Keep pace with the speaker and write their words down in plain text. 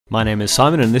My name is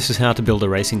Simon and this is how to build a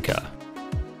racing car.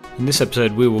 In this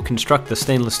episode we will construct the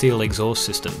stainless steel exhaust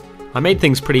system. I made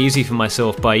things pretty easy for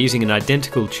myself by using an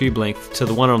identical tube length to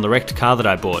the one on the wrecked car that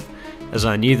I bought, as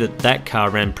I knew that car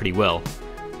ran pretty well.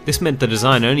 This meant the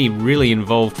design only really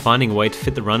involved finding a way to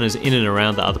fit the runners in and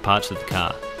around the other parts of the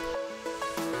car.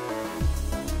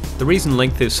 The reason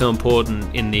length is so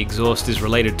important in the exhaust is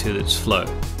related to its flow.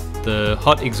 The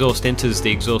hot exhaust enters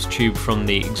the exhaust tube from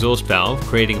the exhaust valve,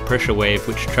 creating a pressure wave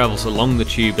which travels along the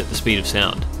tube at the speed of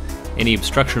sound. Any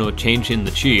obstruction or change in the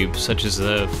tube, such as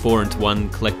the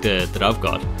 4-into-1 collector that I've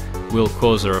got, will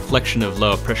cause a reflection of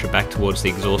lower pressure back towards the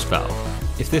exhaust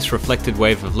valve. If this reflected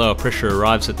wave of lower pressure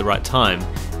arrives at the right time,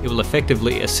 it will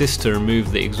effectively assist to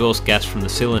remove the exhaust gas from the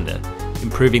cylinder,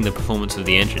 improving the performance of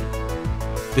the engine.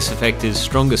 This effect is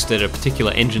strongest at a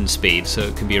particular engine speed, so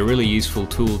it can be a really useful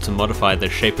tool to modify the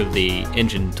shape of the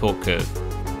engine torque curve.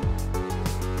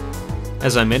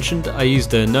 As I mentioned, I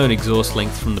used a known exhaust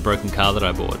length from the broken car that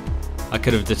I bought. I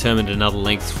could have determined another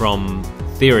length from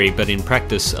theory, but in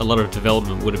practice a lot of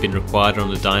development would have been required on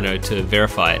the dyno to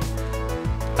verify it.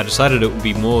 I decided it would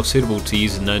be more suitable to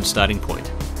use a known starting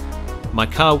point. My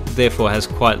car therefore has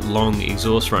quite long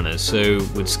exhaust runners, so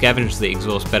would scavenge the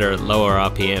exhaust better at lower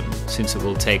RPM, since it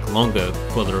will take longer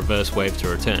for the reverse wave to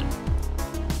return.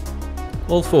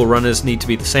 All four runners need to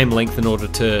be the same length in order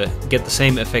to get the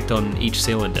same effect on each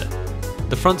cylinder.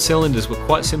 The front cylinders were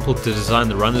quite simple to design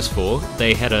the runners for.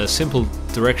 They had a simple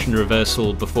direction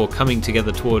reversal before coming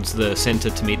together towards the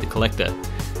centre to meet the collector.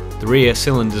 The rear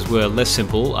cylinders were less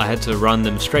simple. I had to run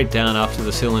them straight down after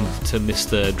the cylinder to miss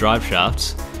the drive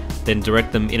shafts, then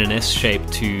direct them in an S shape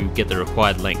to get the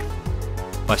required length.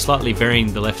 By slightly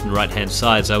varying the left and right hand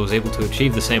sides, I was able to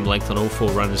achieve the same length on all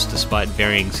four runners despite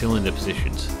varying cylinder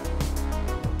positions.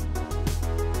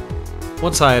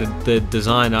 Once I had the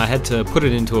design, I had to put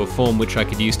it into a form which I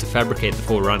could use to fabricate the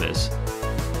four runners.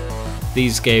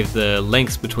 These gave the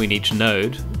length between each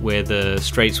node, where the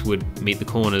straights would meet the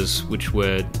corners which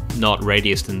were not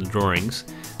radiused in the drawings,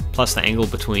 plus the angle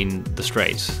between the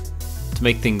straights. To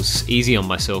make things easy on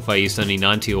myself, I used only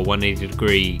 90 or 180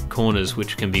 degree corners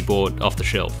which can be bought off the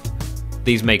shelf.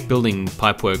 These make building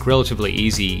pipework relatively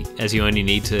easy, as you only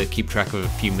need to keep track of a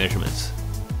few measurements.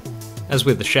 As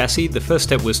with the chassis, the first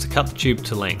step was to cut the tube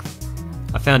to length.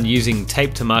 I found using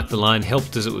tape to mark the line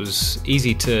helped, as it was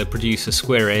easy to produce a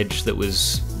square edge that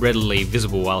was readily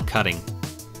visible while cutting.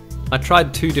 I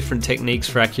tried two different techniques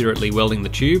for accurately welding the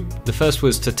tube. The first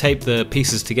was to tape the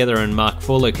pieces together and mark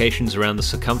 4 locations around the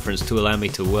circumference to allow me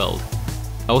to weld.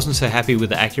 I wasn't so happy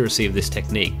with the accuracy of this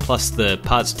technique, plus the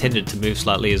parts tended to move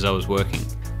slightly as I was working.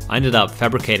 I ended up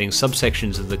fabricating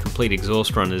subsections of the complete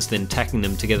exhaust runners, then tacking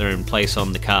them together in place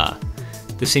on the car.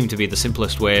 This seemed to be the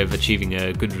simplest way of achieving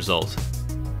a good result.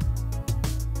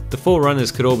 The four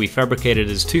runners could all be fabricated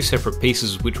as 2 separate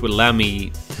pieces, which would allow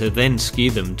me to then skew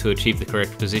them to achieve the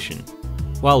correct position.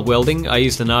 While welding, I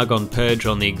used an argon purge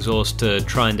on the exhaust to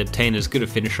try and obtain as good a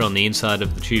finish on the inside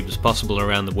of the tube as possible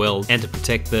around the weld and to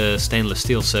protect the stainless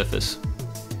steel surface.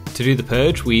 To do the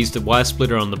purge, we used a wire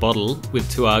splitter on the bottle with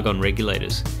 2 argon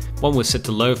regulators. One was set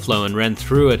to low flow and ran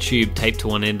through a tube taped to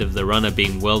one end of the runner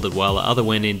being welded, while the other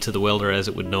went into the welder as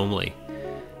it would normally.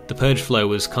 The purge flow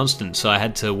was constant, so I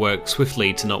had to work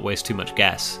swiftly to not waste too much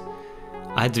gas.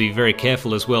 I had to be very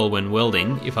careful as well when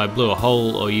welding. If I blew a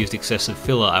hole or used excessive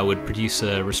filler, I would produce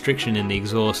a restriction in the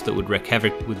exhaust that would wreak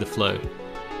havoc with the flow.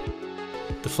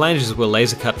 The flanges were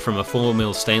laser cut from a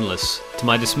 4mm stainless. To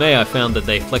my dismay, I found that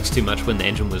they flexed too much when the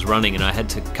engine was running, and I had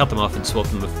to cut them off and swap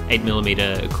them with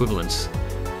 8mm equivalents.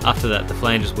 After that, the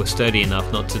flanges were sturdy enough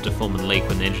not to deform and leak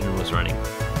when the engine was running.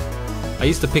 I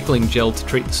used a pickling gel to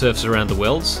treat the surface around the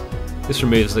welds. This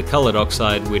removes the coloured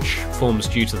oxide which forms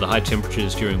due to the high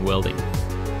temperatures during welding.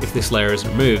 If this layer isn't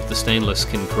removed, the stainless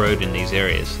can corrode in these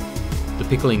areas. The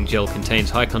pickling gel contains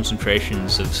high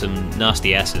concentrations of some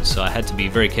nasty acids, so I had to be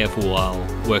very careful while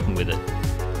working with it.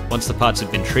 Once the parts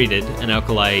have been treated, an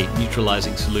alkali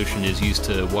neutralising solution is used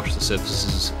to wash the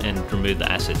surfaces and remove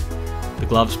the acid. The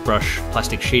gloves, brush,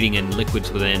 plastic sheeting and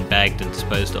liquids were then bagged and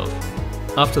disposed of.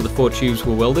 After the 4 tubes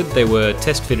were welded, they were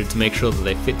test fitted to make sure that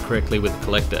they fit correctly with the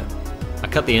collector. I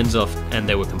cut the ends off and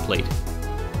they were complete.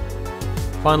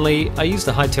 Finally, I used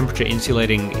a high temperature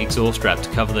insulating exhaust wrap to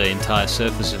cover the entire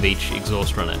surface of each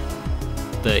exhaust runner.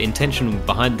 The intention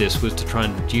behind this was to try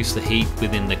and reduce the heat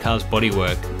within the car's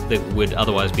bodywork that would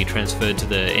otherwise be transferred to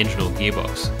the engine or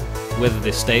gearbox. Whether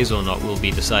this stays or not will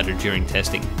be decided during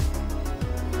testing.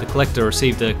 The collector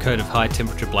received a coat of high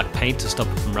temperature black paint to stop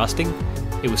it from rusting.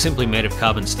 It was simply made of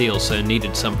carbon steel, so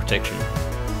needed some protection.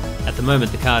 At the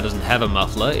moment the car doesn't have a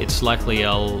muffler. It's likely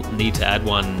I'll need to add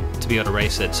one to be able to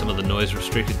race at some of the noise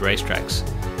restricted racetracks.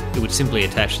 it would simply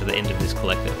attach to the end of this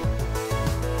collector.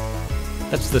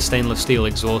 That's the stainless steel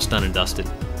exhaust done and dusted.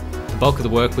 The bulk of the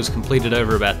work was completed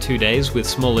over about 2 days, with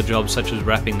smaller jobs such as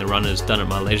wrapping the runners done at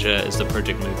my leisure as the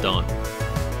project moved on.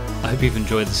 I hope you've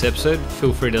enjoyed this episode.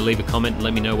 Feel free to leave a comment and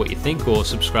let me know what you think, or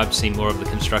subscribe to see more of the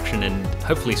construction and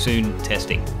hopefully soon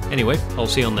testing. Anyway, I'll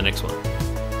see you on the next one.